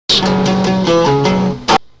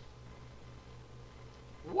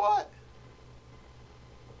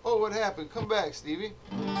happened? Come back, Stevie.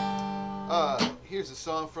 Here's a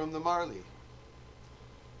song from the Marley.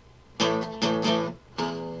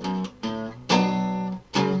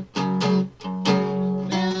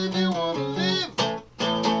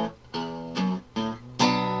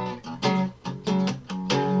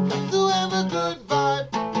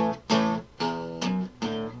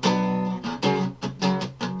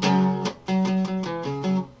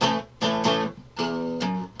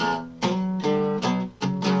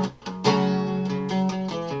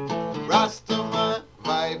 Rastaman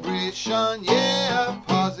Vibration, yeah,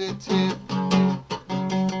 positive.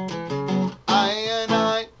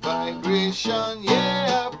 I vibration,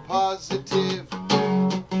 yeah, positive.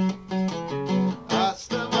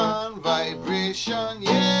 Rastaman Vibration,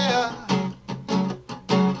 yeah.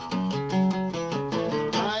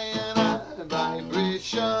 I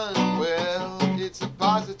vibration, well, it's a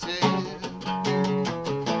positive.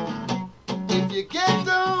 If you get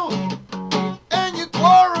down and you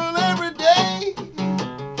quarrel every day,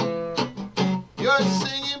 you're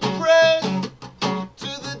singing praise to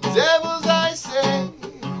the devils, I say.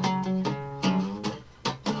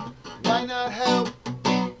 Why not help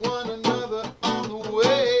one another on the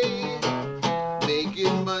way? Make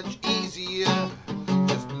it much easier,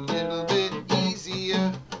 just a little bit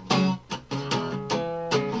easier.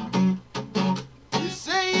 You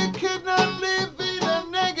say you could not live in a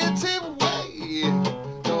negative way.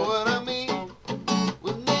 Know what I mean?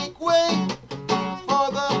 Well, make way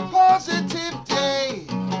for the positive day.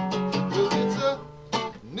 Well, it's a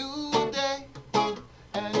new day,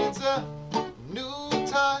 and it's a new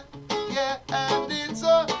time, yeah, and it's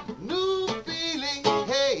a new feeling,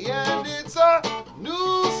 hey, and it's a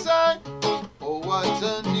new sign. Oh, what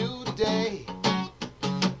a new day.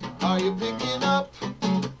 Are you picking up?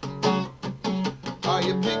 Are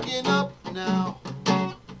you picking up now?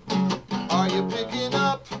 Are you picking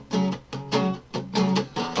up?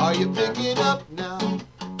 Are you picking up now?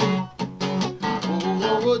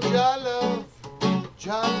 Oh, Jah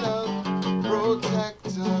love,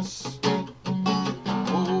 protect us.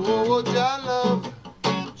 Oh, Jah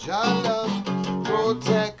love,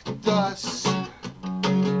 protect us.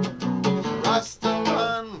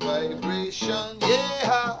 Rastaman Vibration,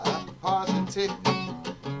 yeah, positive.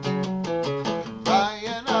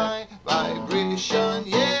 I vibration,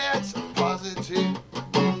 yeah, it's positive.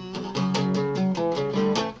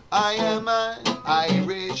 I am an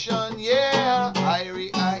iration, yeah,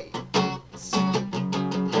 ice.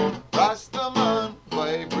 Rastaman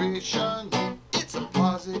Vibration, it's a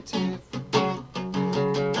positive.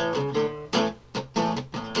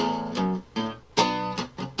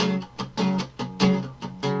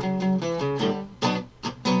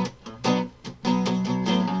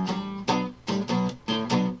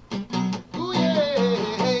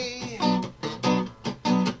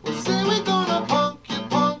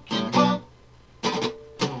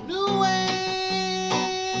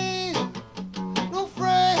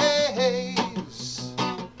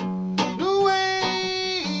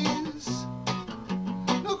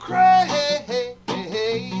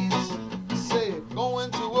 Say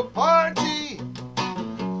going to a party,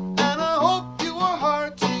 and I hope you are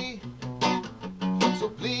hearty. So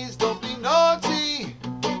please don't be naughty,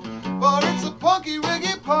 for it's a punky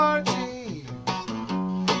reggae party.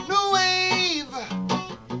 No wave,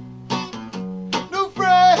 no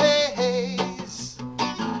phrase,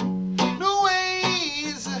 no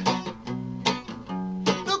ways,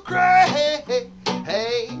 no craze.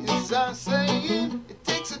 I'm saying it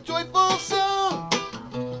takes a joyful song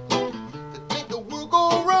to make the world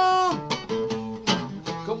go round.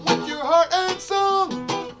 Come with your heart and song.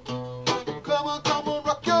 Come on,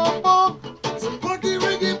 rock your boat. It's a punky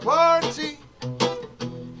reggae party,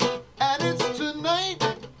 and it's tonight.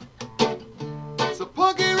 It's a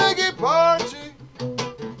punky reggae party,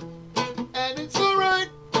 and it's alright.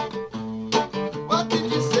 What did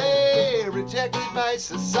you say? Rejected by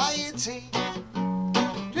society,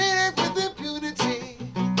 treated with impunity,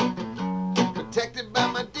 protected by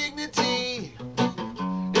my dignity.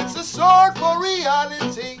 It's a sword for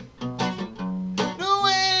reality. No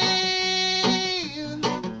way,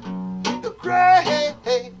 no cry,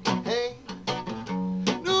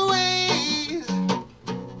 no ways,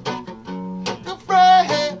 no fray.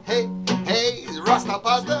 Rasta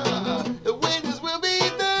pasta, the winners will be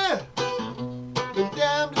there. The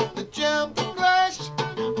damned, the jammed, the flashed.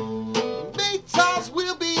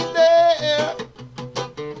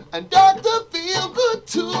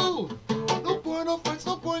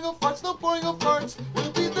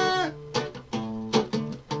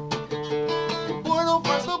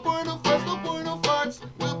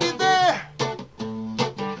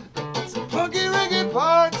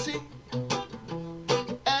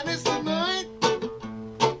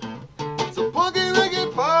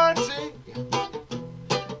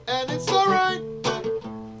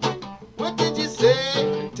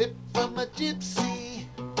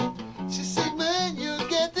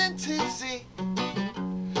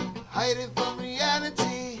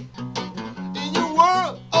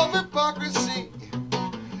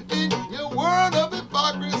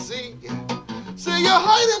 you're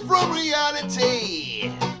hiding from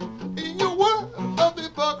reality in your world of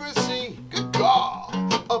hypocrisy. Good God,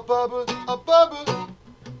 a bubba,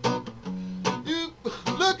 you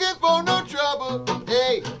looking for no trouble.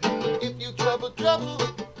 Hey, if you trouble,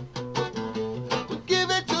 we'll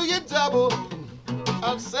give it to you double.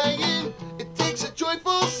 I'm saying it takes a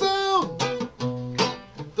joyful sound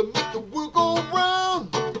to make the world go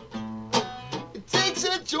round. It takes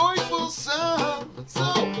a joyful sound. So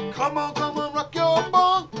come on, rock your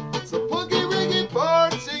bong. It's a punky reggae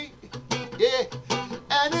party. Yeah,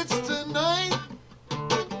 and it's tonight.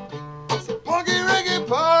 It's a punky reggae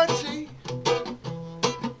party.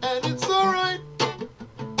 And it's alright.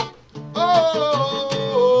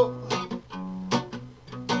 Oh,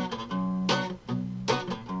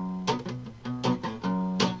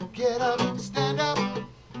 get up, stand up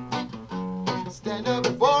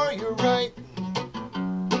for your right.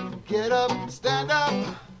 Get up, stand up.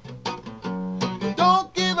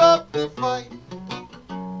 Don't give up the fight.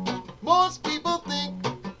 Most people think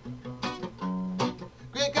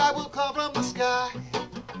great God will come from the sky,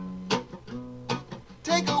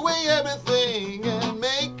 take away everything and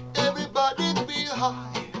make everybody feel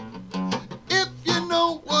high. If you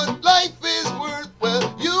know what life is worth,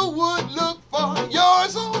 well, you would look for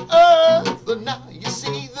yours on earth. So now you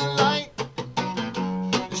see the light.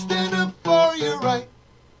 You stand up for your right.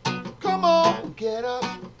 Come on, get up.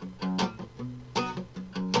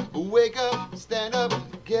 Wake up, stand up,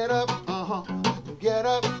 get up, get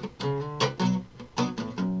up.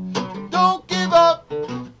 Don't give up.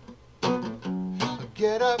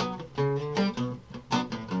 Get up,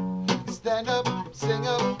 stand up, sing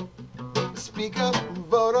up, speak up,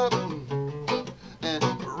 vote up, and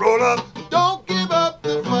roll up.